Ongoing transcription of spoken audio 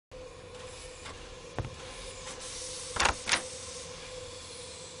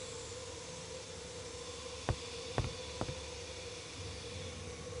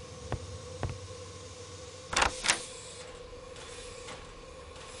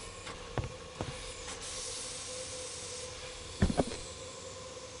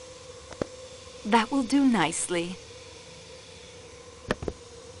That will do nicely.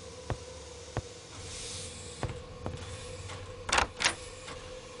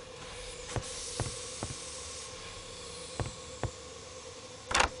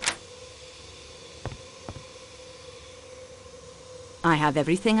 I have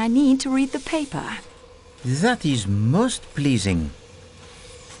everything I need to read the paper. That is most pleasing.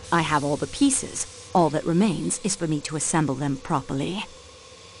 I have all the pieces. All that remains is for me to assemble them properly.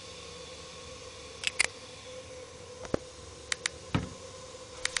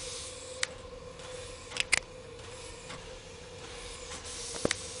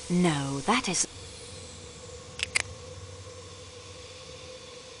 No, that is...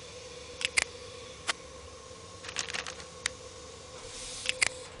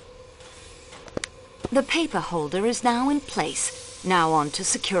 The paper holder is now in place. Now on to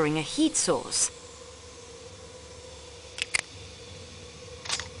securing a heat source.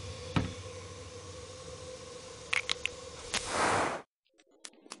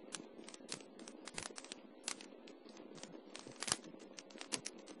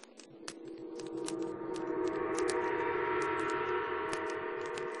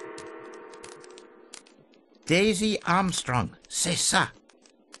 Daisy Armstrong, c'est ça.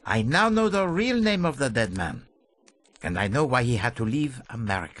 I now know the real name of the dead man. And I know why he had to leave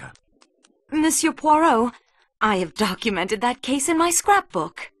America. Monsieur Poirot, I have documented that case in my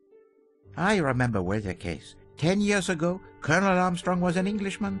scrapbook. I remember well the case. 10 years ago, Colonel Armstrong was an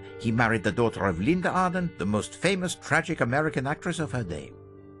Englishman. He married the daughter of Linda Arden, the most famous tragic American actress of her day.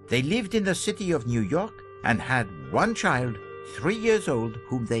 They lived in the city of New York and had one child, 3 years old,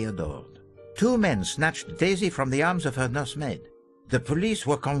 whom they adored. 2 men snatched Daisy from the arms of her nursemaid. The police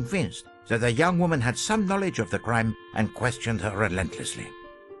were convinced that the young woman had some knowledge of the crime and questioned her relentlessly.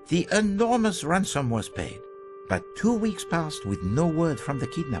 The enormous ransom was paid, but 2 weeks passed with no word from the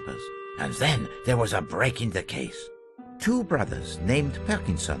kidnappers. And then there was a break in the case. 2 brothers named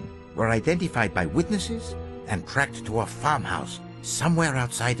Perkinson were identified by witnesses and tracked to a farmhouse somewhere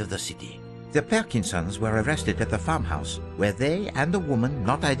outside of the city. The Perkinsons were arrested at the farmhouse where they and a woman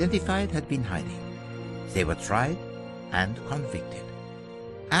not identified had been hiding. They were tried and convicted.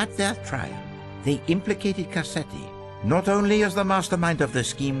 At their trial, they implicated Cassetti, not only as the mastermind of the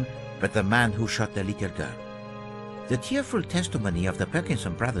scheme, but the man who shot the little girl. The tearful testimony of the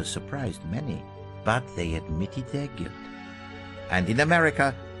Perkinson brothers surprised many, but they admitted their guilt. And in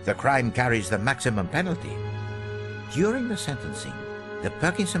America, the crime carries the maximum penalty. During the sentencing, the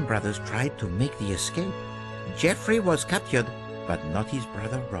Perkinson brothers tried to make the escape. Jeffrey was captured, but not his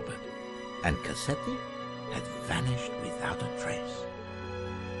brother Robert. And Cassetti had vanished without a trace.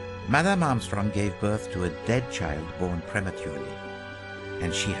 Madame Armstrong gave birth to a dead child born prematurely,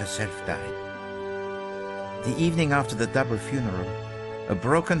 and she herself died. The evening after the double funeral, a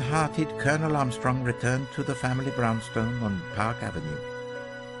broken-hearted Colonel Armstrong returned to the family brownstone on Park Avenue,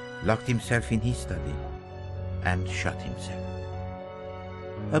 locked himself in his study, and shot himself.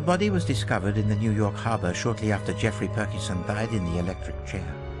 A body was discovered in the New York harbor shortly after Jeffrey Perkinson died in the electric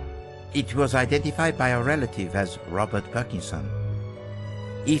chair. It was identified by a relative as Robert Perkinson.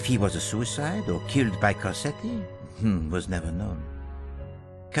 If he was a suicide or killed by Cassetti, was never known.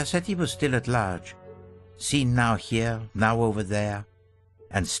 Cassetti was still at large, seen now here, now over there,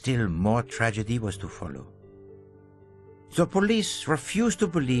 and still more tragedy was to follow. The police refused to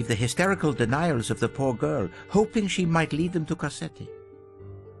believe the hysterical denials of the poor girl, hoping she might lead them to Cassetti.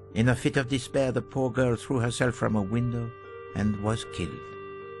 In a fit of despair, the poor girl threw herself from a window and was killed.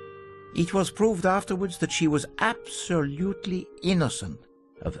 It was proved afterwards that she was absolutely innocent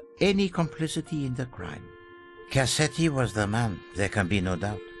of any complicity in the crime. Cassetti was the man, there can be no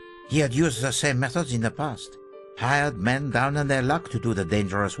doubt. He had used the same methods in the past, hired men down on their luck to do the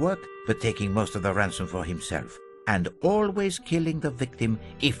dangerous work, but taking most of the ransom for himself, and always killing the victim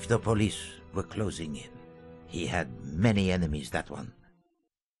if the police were closing in. He had many enemies, that one.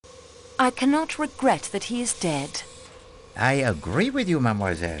 I cannot regret that he is dead. I agree with you,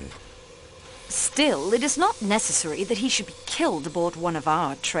 mademoiselle. Still, it is not necessary that he should be killed aboard one of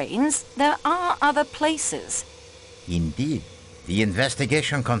our trains. There are other places. Indeed. The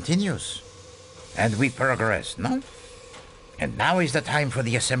investigation continues. And we progress, no? And now is the time for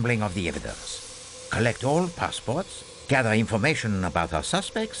the assembling of the evidence. Collect all passports, gather information about our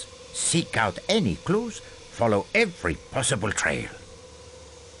suspects, seek out any clues, follow every possible trail.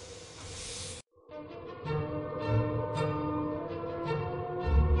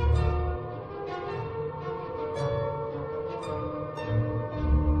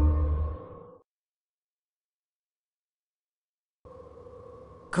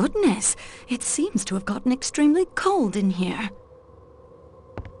 Goodness, it seems to have gotten extremely cold in here.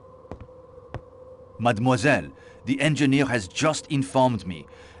 Mademoiselle, the engineer has just informed me.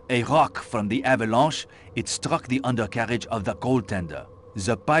 A rock from the avalanche, it struck the undercarriage of the coal tender.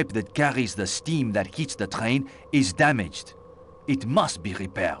 The pipe that carries the steam that heats the train is damaged. It must be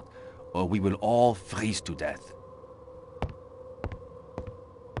repaired, or we will all freeze to death.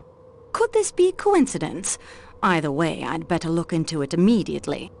 Could this be coincidence? Either way, I'd better look into it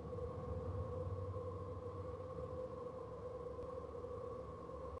immediately.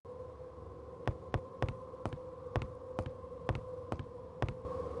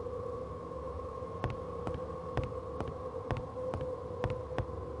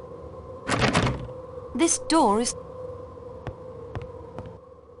 This door is...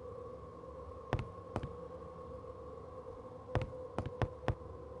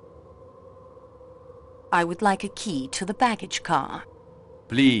 I would like a key to the baggage car.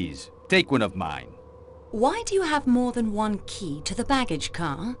 Please, take one of mine. Why do you have more than one key to the baggage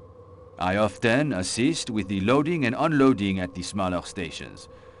car? I often assist with the loading and unloading at the smaller stations.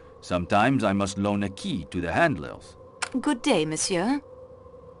 Sometimes I must loan a key to the handlers. Good day, monsieur.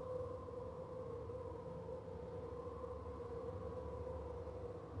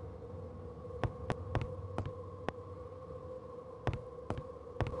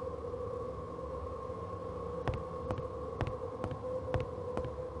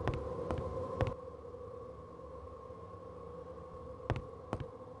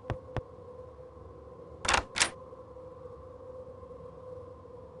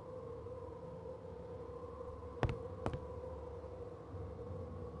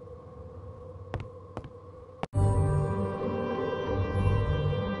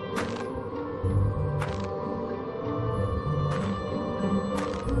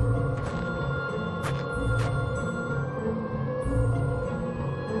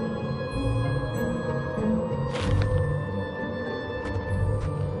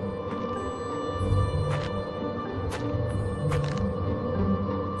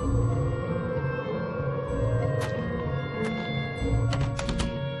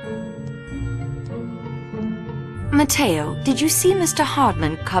 Mateo, did you see Mr.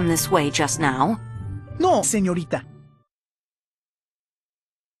 Hardman come this way just now? No, señorita.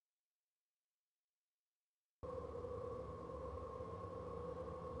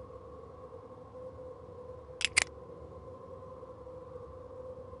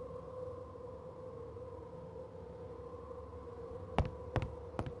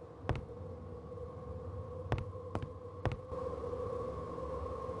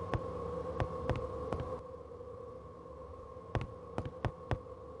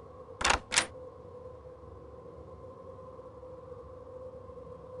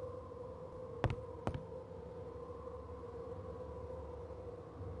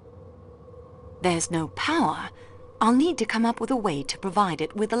 There's no power. I'll need to come up with a way to provide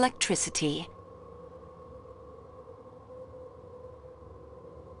it with electricity.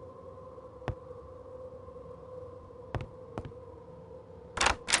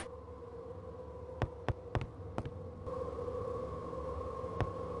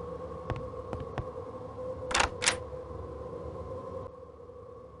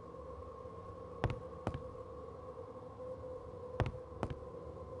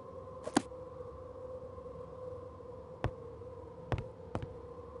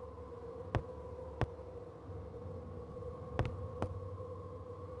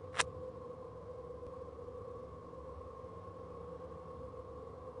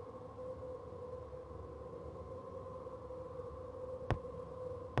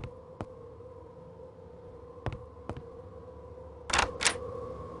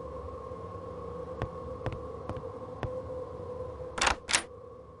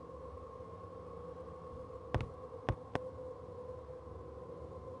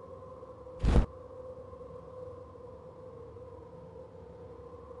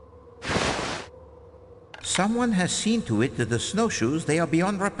 Someone has seen to it that the snowshoes, they are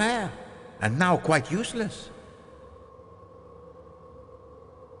beyond repair, and now quite useless.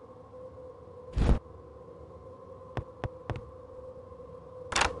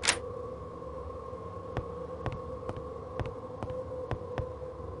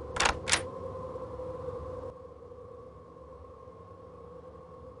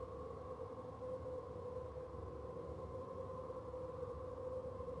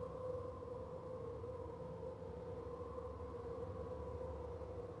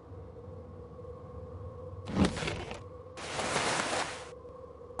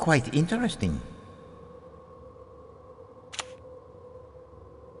 Quite interesting.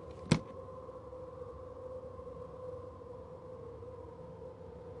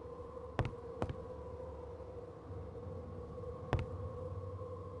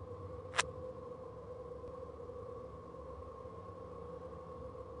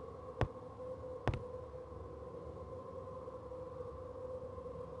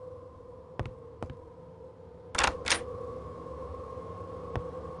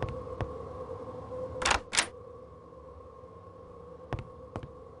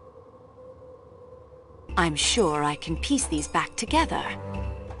 I'm sure I can piece these back together.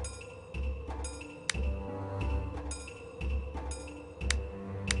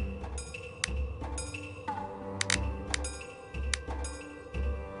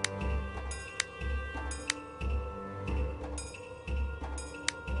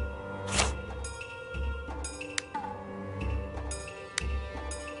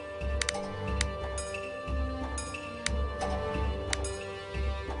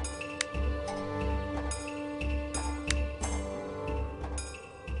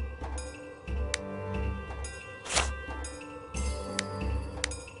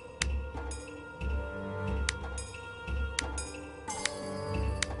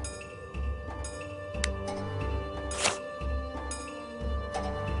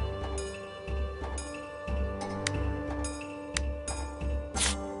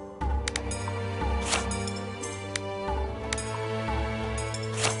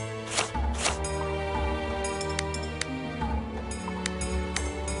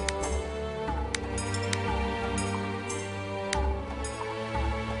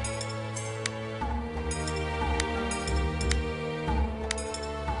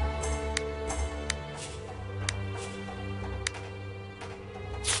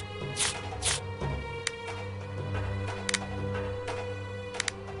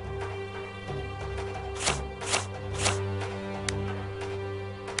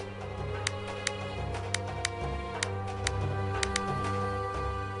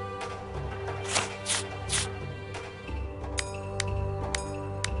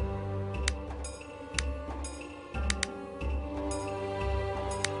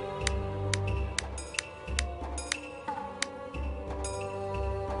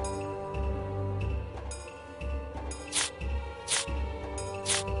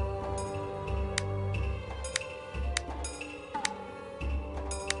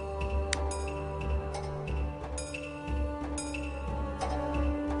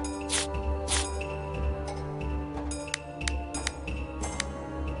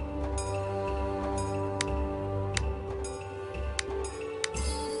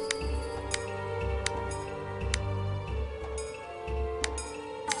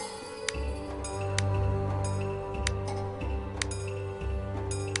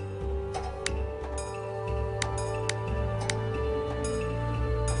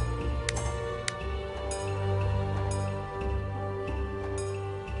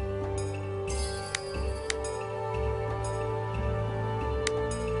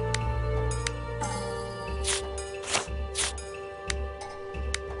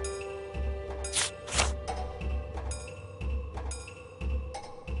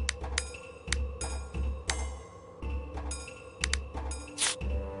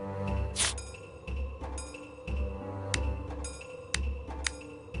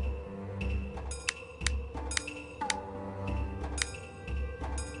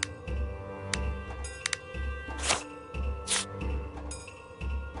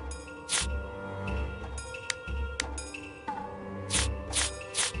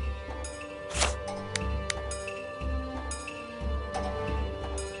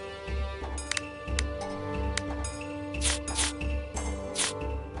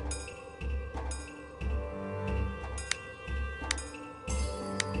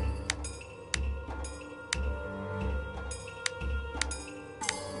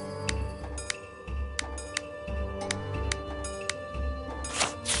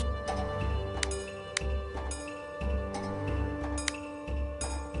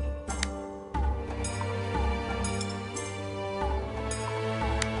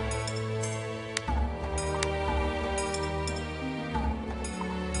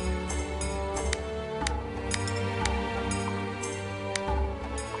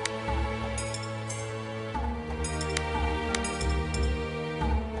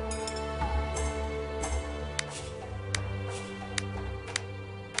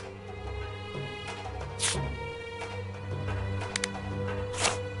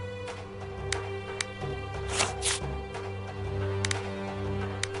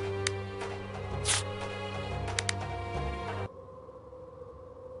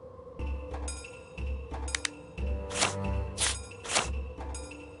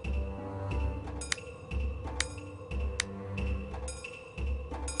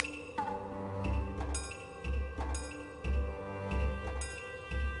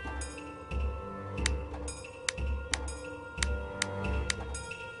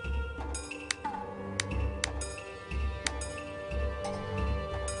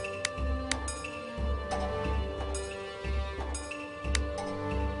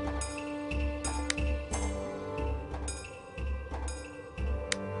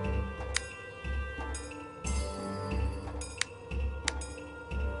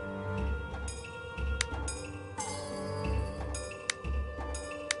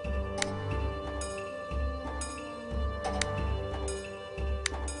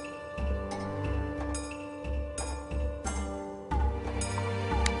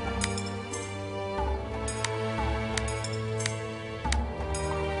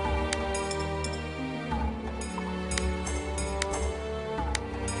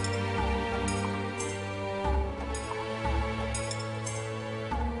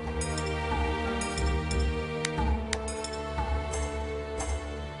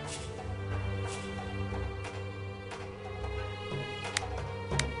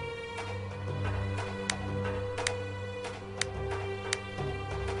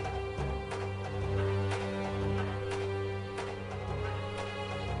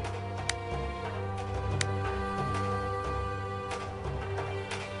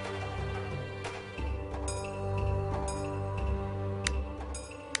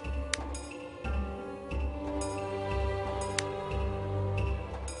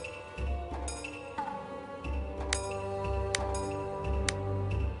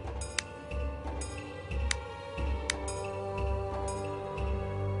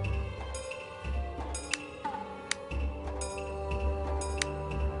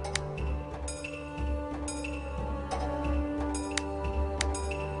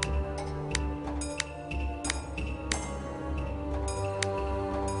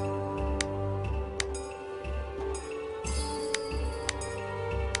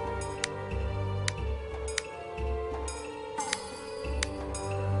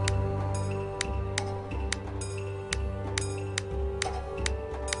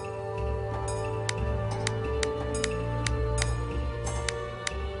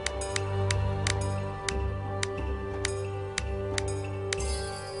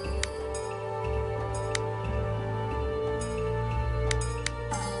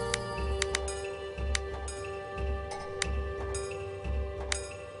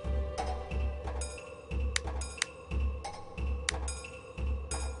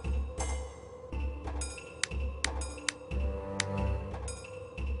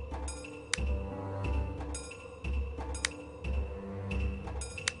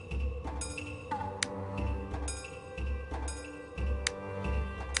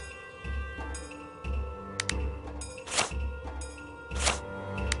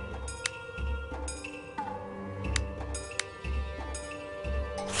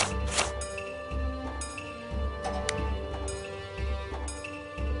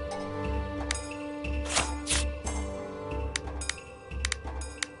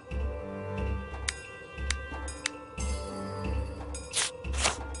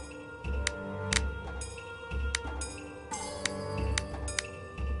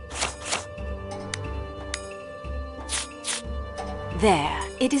 There,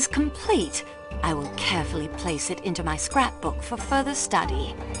 it is complete. I will carefully place it into my scrapbook for further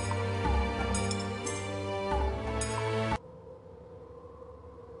study.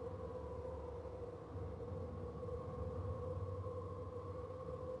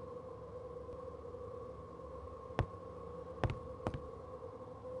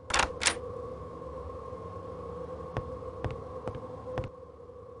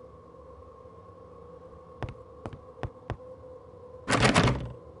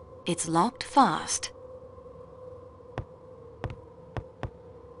 It's locked fast.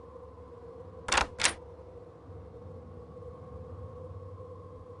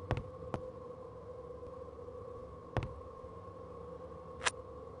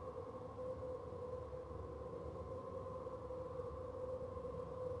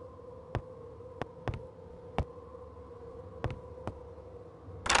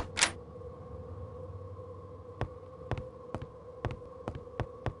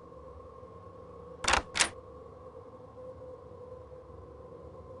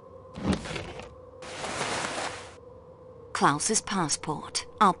 Klaus's passport.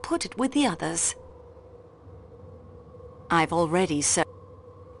 I'll put it with the others. I've already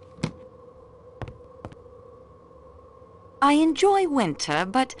I enjoy winter,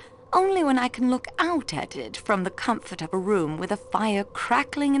 but only when I can look out at it from the comfort of a room with a fire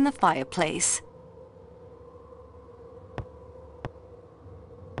crackling in the fireplace.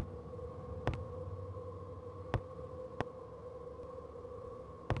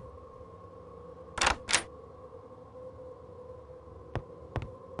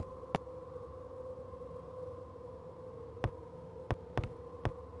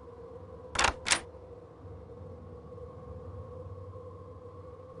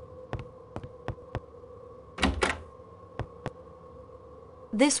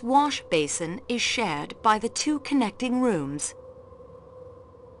 This wash basin is shared by the two connecting rooms.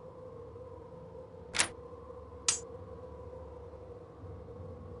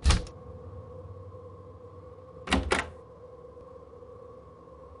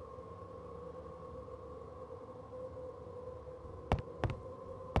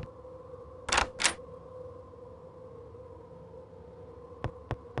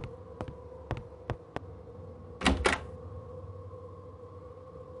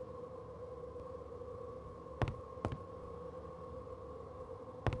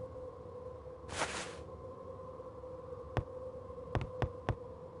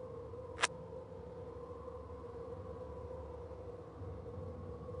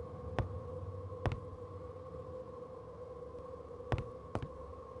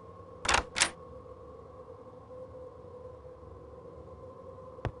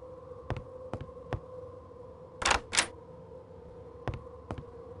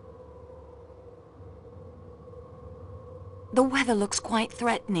 The weather looks quite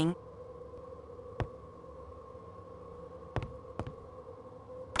threatening.